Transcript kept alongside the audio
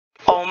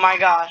my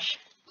gosh.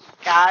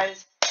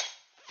 Guys,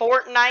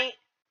 Fortnite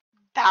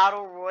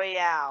Battle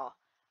Royale.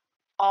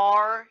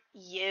 Are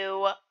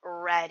you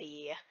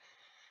ready?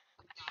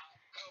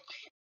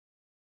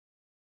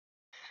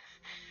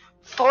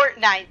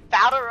 Fortnite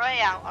Battle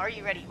Royale. Are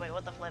you ready? Wait,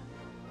 what the flip?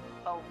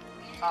 Oh.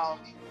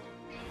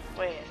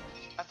 Wait.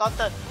 I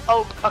thought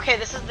okay,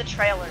 this is the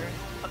trailer.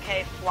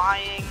 Okay,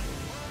 flying.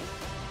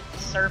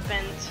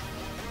 Serpent.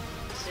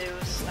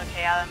 Zeus.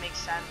 Okay, yeah, that makes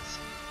sense.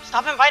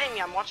 Stop inviting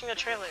me, I'm watching the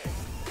trailer.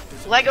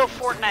 Lego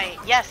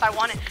Fortnite. Yes, I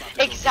wanted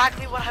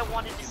exactly what I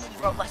wanted to see,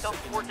 bro. Lego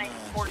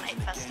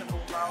Fortnite Festival,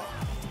 bro.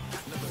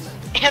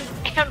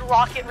 And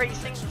Rocket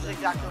Racing. This is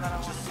exactly what I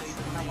wanted to see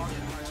when I walked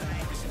in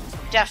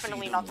Fortnite.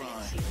 Definitely nothing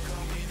to see.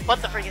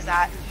 What the freak is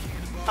that?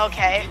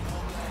 Okay.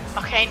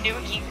 Okay,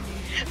 Noogie.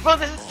 Bro,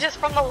 this is just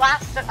from the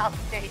last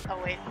update.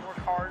 Oh wait, more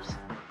cars.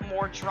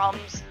 More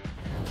drums.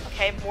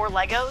 Okay, more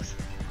Legos.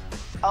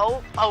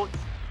 Oh.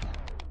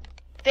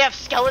 They have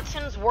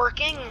skeletons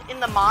working in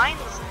the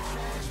mines?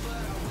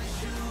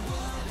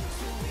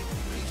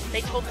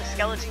 They told the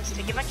skeletons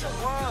to get back to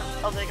work.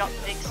 Oh, they got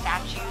big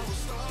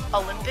statues.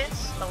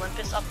 Olympus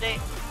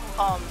update.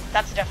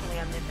 That's definitely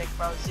a mythic,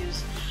 bro.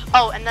 Zeus.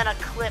 Oh, and then a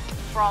clip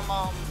from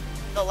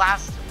the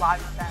last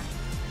live event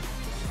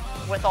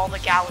with all the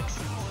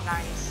galaxies.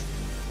 Nice.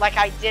 Like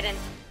I didn't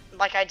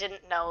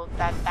know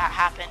that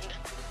happened.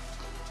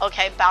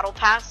 Okay, battle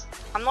pass.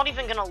 I'm not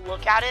even gonna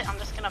look at it. I'm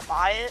just gonna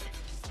buy it.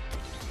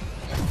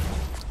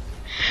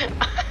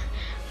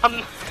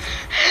 I'm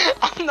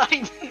not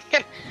even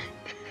gonna.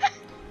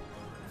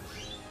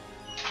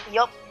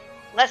 Yup.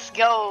 Let's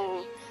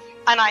go.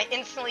 And I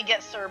instantly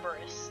get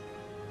Cerberus.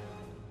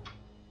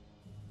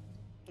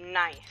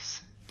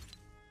 Nice.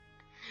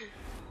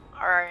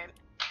 Alright.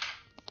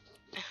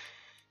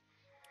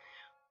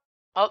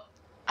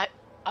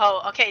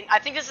 Okay, I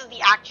think this is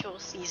the actual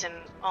season,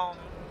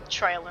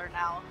 trailer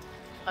now.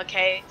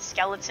 Okay,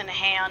 skeleton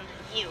hand.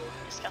 Ew,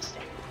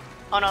 disgusting.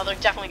 Oh no, they're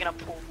definitely gonna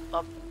pull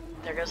up.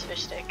 There goes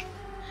Fish Stick.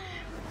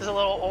 There's a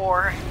little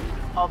ore.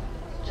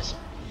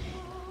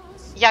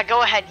 Yeah,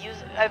 go ahead, use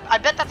I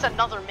bet that's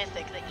another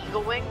mythic, the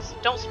Eagle Wings.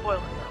 Don't spoil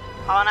it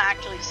though. I wanna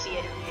actually see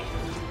it in game,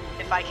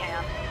 if I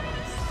can.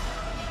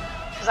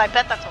 Because I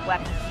bet that's a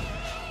weapon.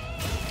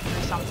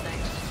 Or something.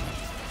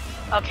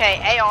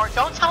 Okay, AR,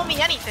 don't tell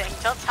me anything,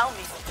 don't tell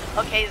me.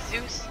 Okay,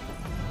 Zeus,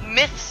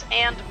 Myths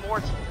and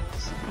Mortals.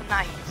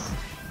 Nice.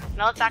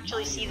 Now let's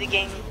actually see the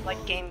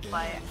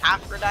gameplay.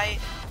 Aphrodite.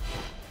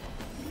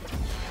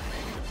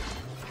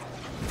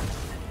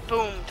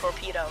 Boom,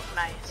 torpedo,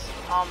 nice.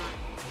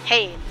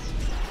 Hades.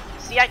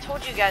 See, I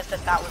told you guys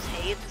that was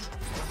Hades.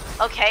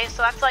 Okay,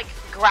 so that's like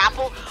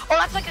grapple. Oh,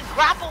 that's like a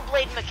grapple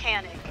blade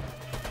mechanic.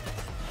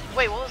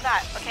 Wait, what was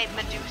that? Okay,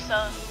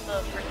 Medusa,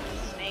 the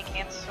freaking snake,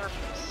 and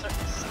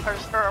or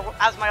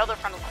as my other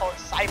friend will call it,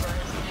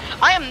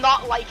 Cyberus. I am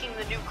not liking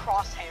the new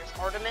crosshairs,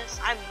 Artemis.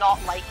 I'm not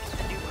liking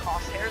the new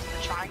crosshairs,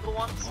 the triangle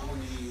ones.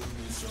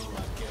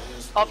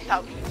 Oh,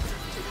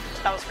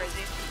 that was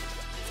crazy.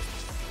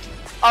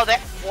 Oh,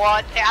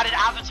 what? They added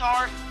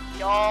Avatar?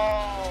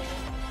 Yo.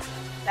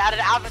 They added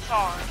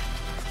Avatar.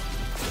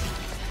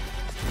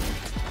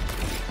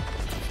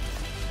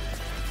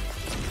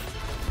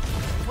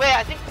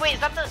 Wait, is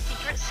that the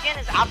secret skin?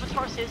 Is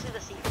Avatar seriously the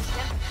secret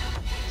skin?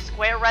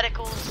 Square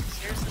reticles,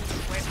 seriously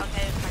square,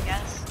 okay, I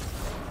guess.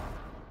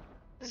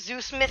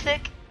 Zeus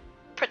mythic?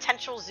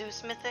 Potential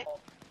Zeus mythic?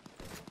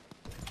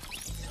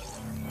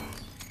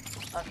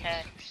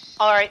 Okay.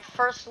 Alright,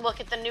 first look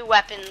at the new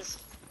weapons.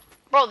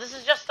 Bro, this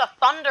is just a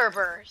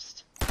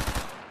Thunderburst.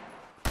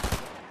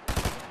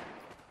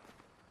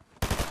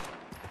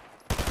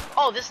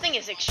 Oh, this thing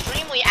is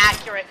extremely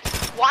accurate.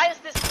 Why is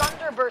this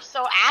Thunderburst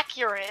so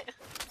accurate?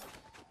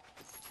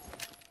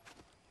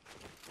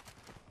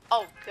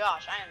 Oh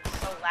gosh, I am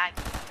so laggy.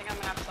 I think I'm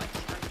gonna have to like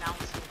turn down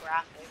some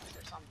graphics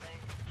or something.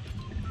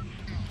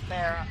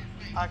 There.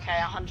 Okay,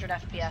 100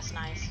 FPS,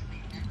 nice.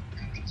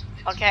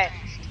 Okay,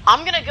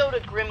 I'm gonna go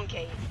to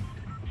Grimgate.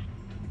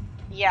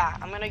 Yeah,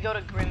 I'm gonna go to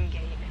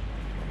Grimgate.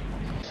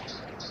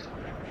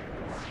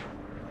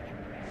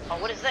 Oh,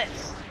 what is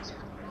this?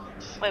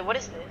 Wait, what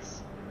is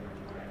this?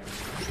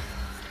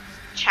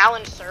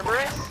 Challenge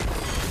Cerberus?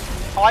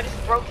 Oh, I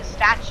just broke a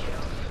statue.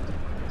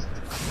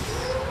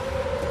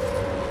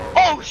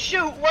 Oh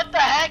shoot, what the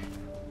heck?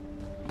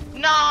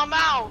 Nah, I'm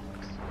out.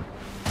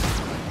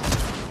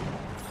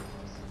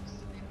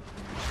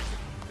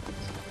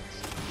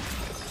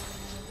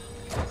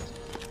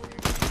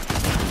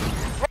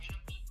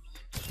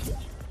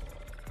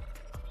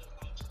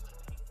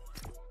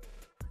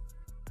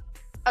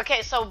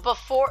 Okay, so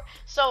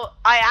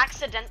I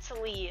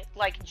accidentally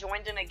like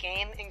joined in a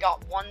game and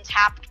got one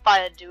tapped by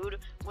a dude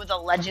with a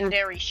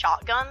legendary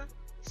shotgun.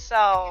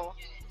 So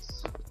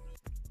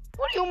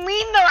what do you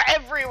mean they're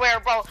everywhere,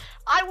 bro?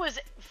 I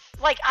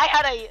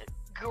had a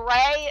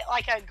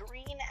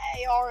green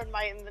AR in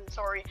my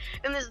inventory,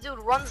 and this dude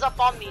runs up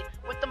on me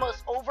with the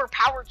most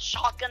overpowered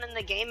shotgun in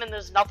the game, and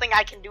there's nothing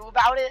I can do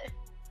about it,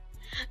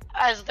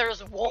 as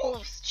there's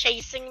wolves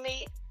chasing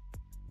me.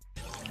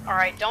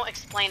 Alright, don't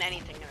explain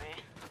anything to me.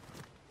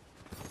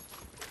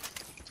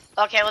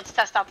 Okay, let's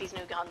test out these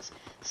new guns.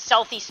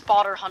 Stealthy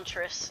Spotter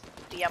Huntress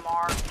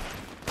DMR.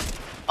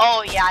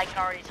 Oh yeah, I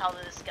can already tell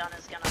that this gun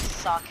is gonna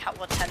suck.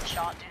 What's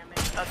headshot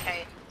damage?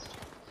 Okay.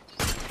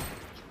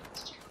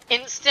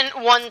 Instant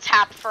one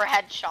tap for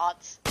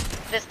headshots.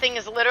 This thing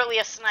is literally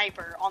a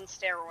sniper on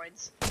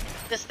steroids.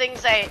 This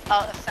thing's a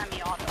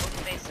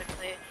semi-auto,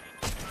 basically.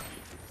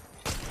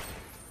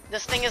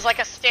 This thing is like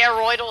a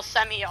steroidal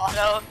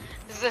semi-auto.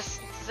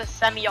 This is a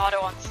semi-auto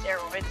on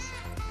steroids.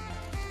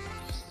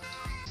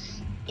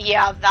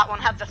 Yeah, that one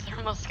had the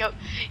thermoscope.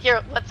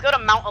 Here, let's go to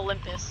Mount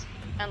Olympus.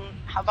 And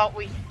how about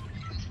we...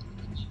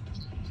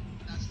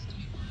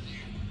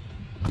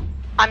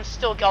 I'm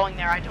still going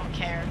there, I don't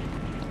care.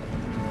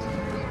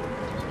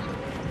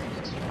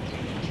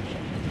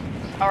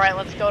 Alright,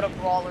 let's go to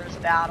Brawler's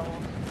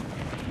Battle.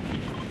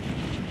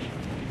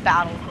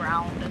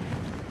 Battleground.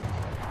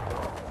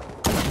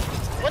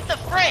 What the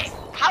frick?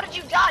 How did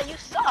you die? You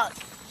suck.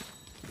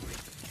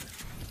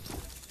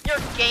 Your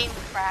game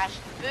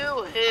crashed.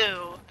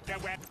 Boo-hoo.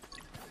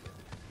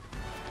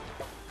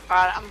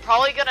 Alright, I'm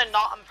probably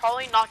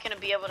not gonna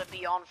be able to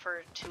be on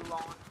for too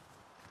long.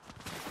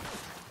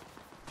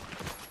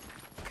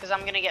 Cause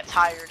I'm gonna get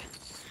tired.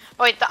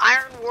 Oh wait, the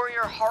Iron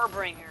Warrior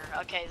Harbinger.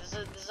 Okay, this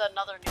is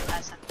another new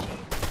SMG.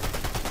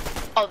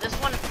 Oh, this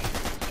one.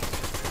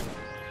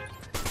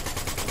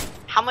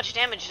 How much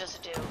damage does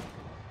it do?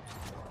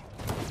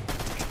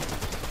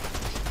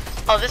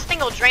 Oh, this thing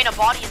will drain a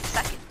body in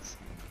seconds.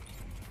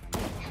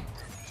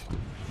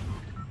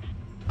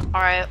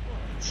 Alright,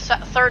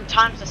 third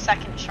time's the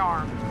second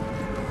charm.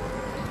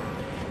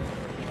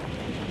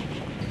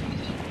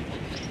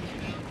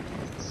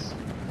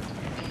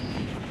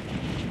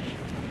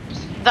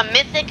 The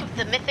mythic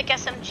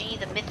SMG,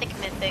 the mythic,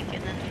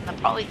 and then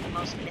probably the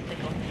most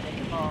mythical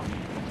mythic of all.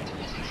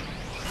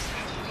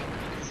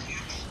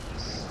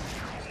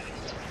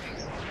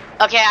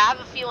 Okay, I have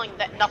a feeling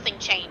that nothing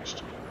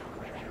changed.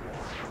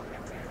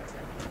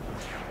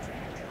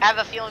 I have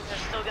a feeling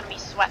there's still gonna be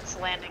sweats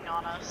landing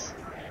on us.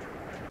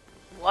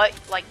 What?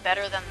 Like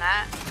better than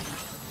that?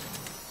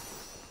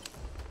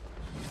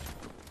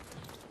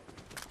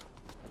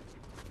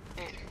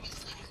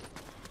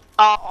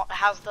 Oh, it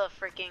has the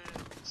freaking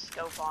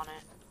scope on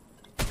it.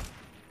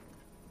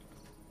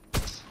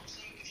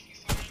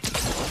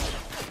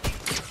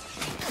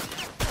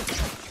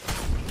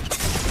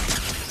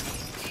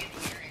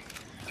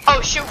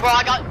 Oh shoot, bro!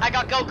 I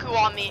got Goku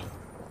on me.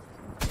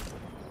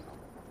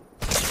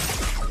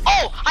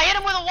 Oh, I hit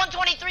him with a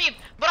 123,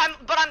 but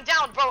I'm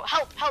down, bro.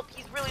 Help!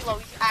 He's really low.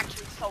 He's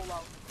actually so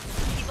low.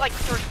 He's like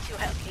 32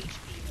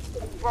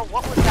 HP. Bro,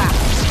 what was that?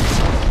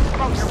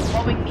 Bro, you're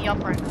blowing me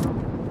up right now.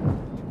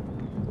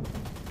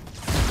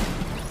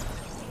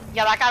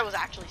 Yeah, that guy was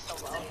actually so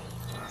low.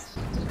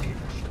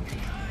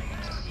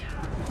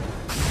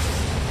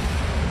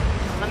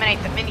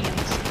 Eliminate the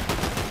minions.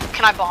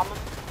 Can I bomb them?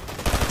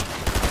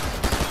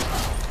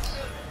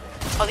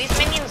 Oh, these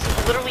minions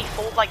literally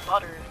fold like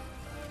butter.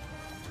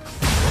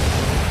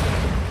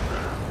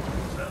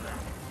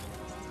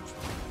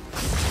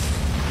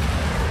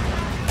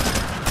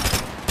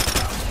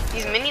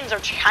 These minions are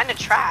kind of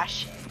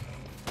trash.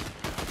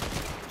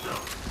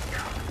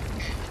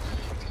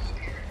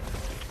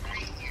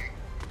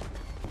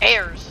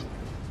 Ayers.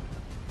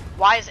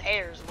 Why is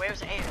Ayers?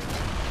 Where's Ayers?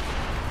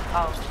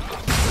 Oh.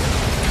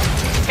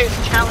 Here's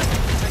a challenge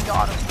to the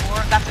God of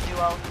War. That's a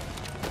duo.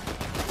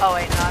 Oh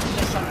wait, no, it's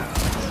just someone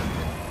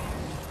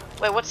else.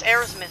 Wait, what's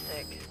Ayers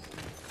mythic?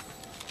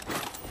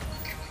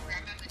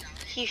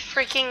 He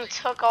freaking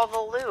took all the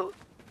loot.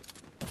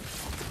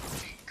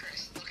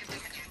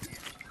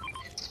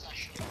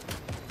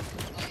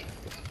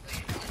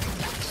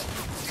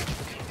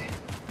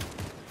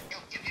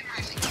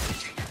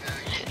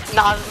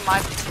 Nah, this is my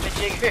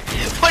jigger.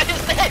 What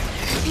is this?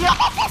 Yo!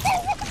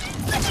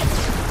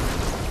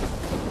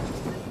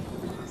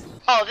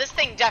 Oh, this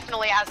thing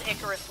definitely has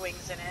Icarus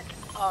wings in it.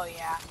 Oh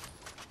yeah.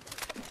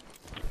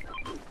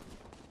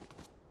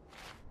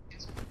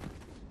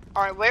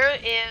 Alright, where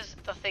is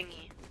the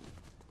thingy?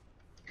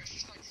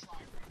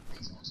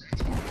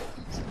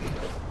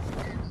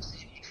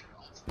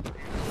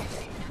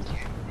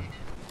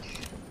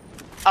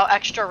 Oh,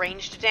 extra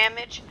ranged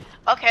damage?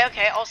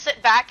 Okay, I'll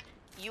sit back.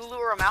 You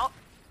lure him out.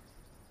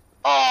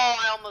 Oh,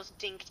 I almost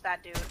dinked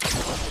that dude.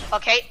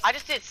 Okay, I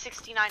just did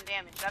 69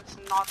 damage. That's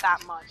not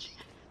that much.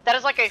 That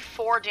is like a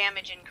 4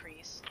 damage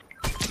increase.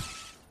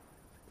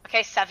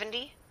 Okay,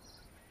 70.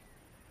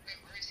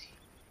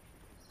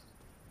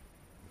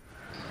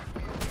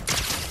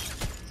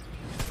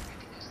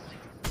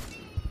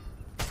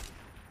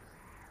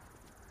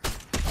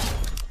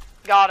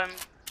 Got him.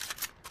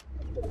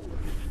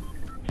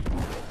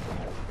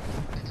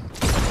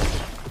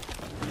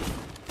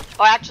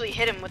 Oh, I actually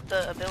hit him with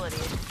the ability.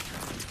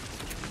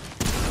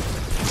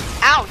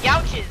 Ow,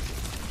 youches!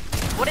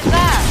 What is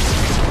that?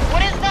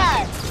 What is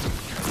that?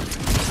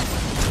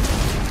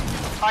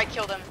 Oh, I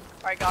killed him.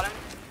 Alright, got him.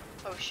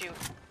 Oh, shoot.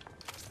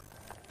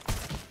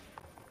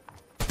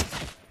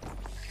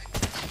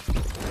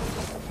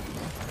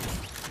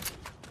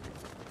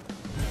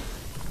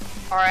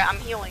 Alright, I'm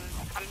healing.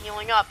 I'm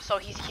healing up, so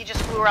he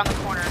just flew around the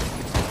corner.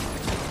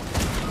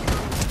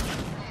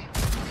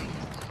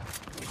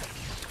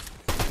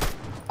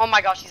 Oh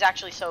my gosh, he's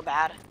actually so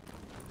bad.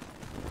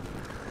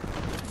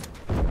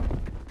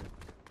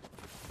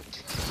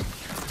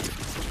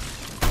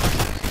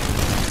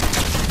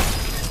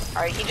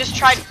 Alright, he just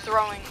tried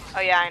throwing.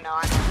 Oh yeah, I know.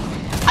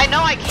 I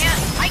know I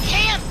can't! I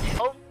can't!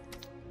 Oh.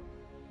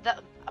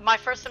 My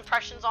first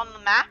impressions on the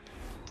map?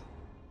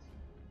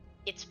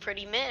 It's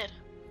pretty mid.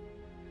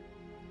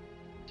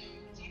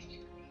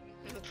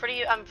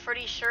 I'm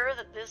pretty sure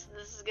that this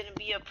is gonna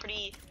be a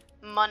pretty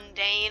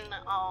mundane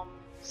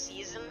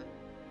season.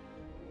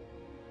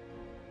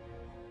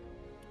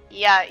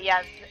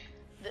 Yeah,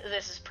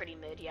 this is pretty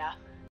mid, yeah.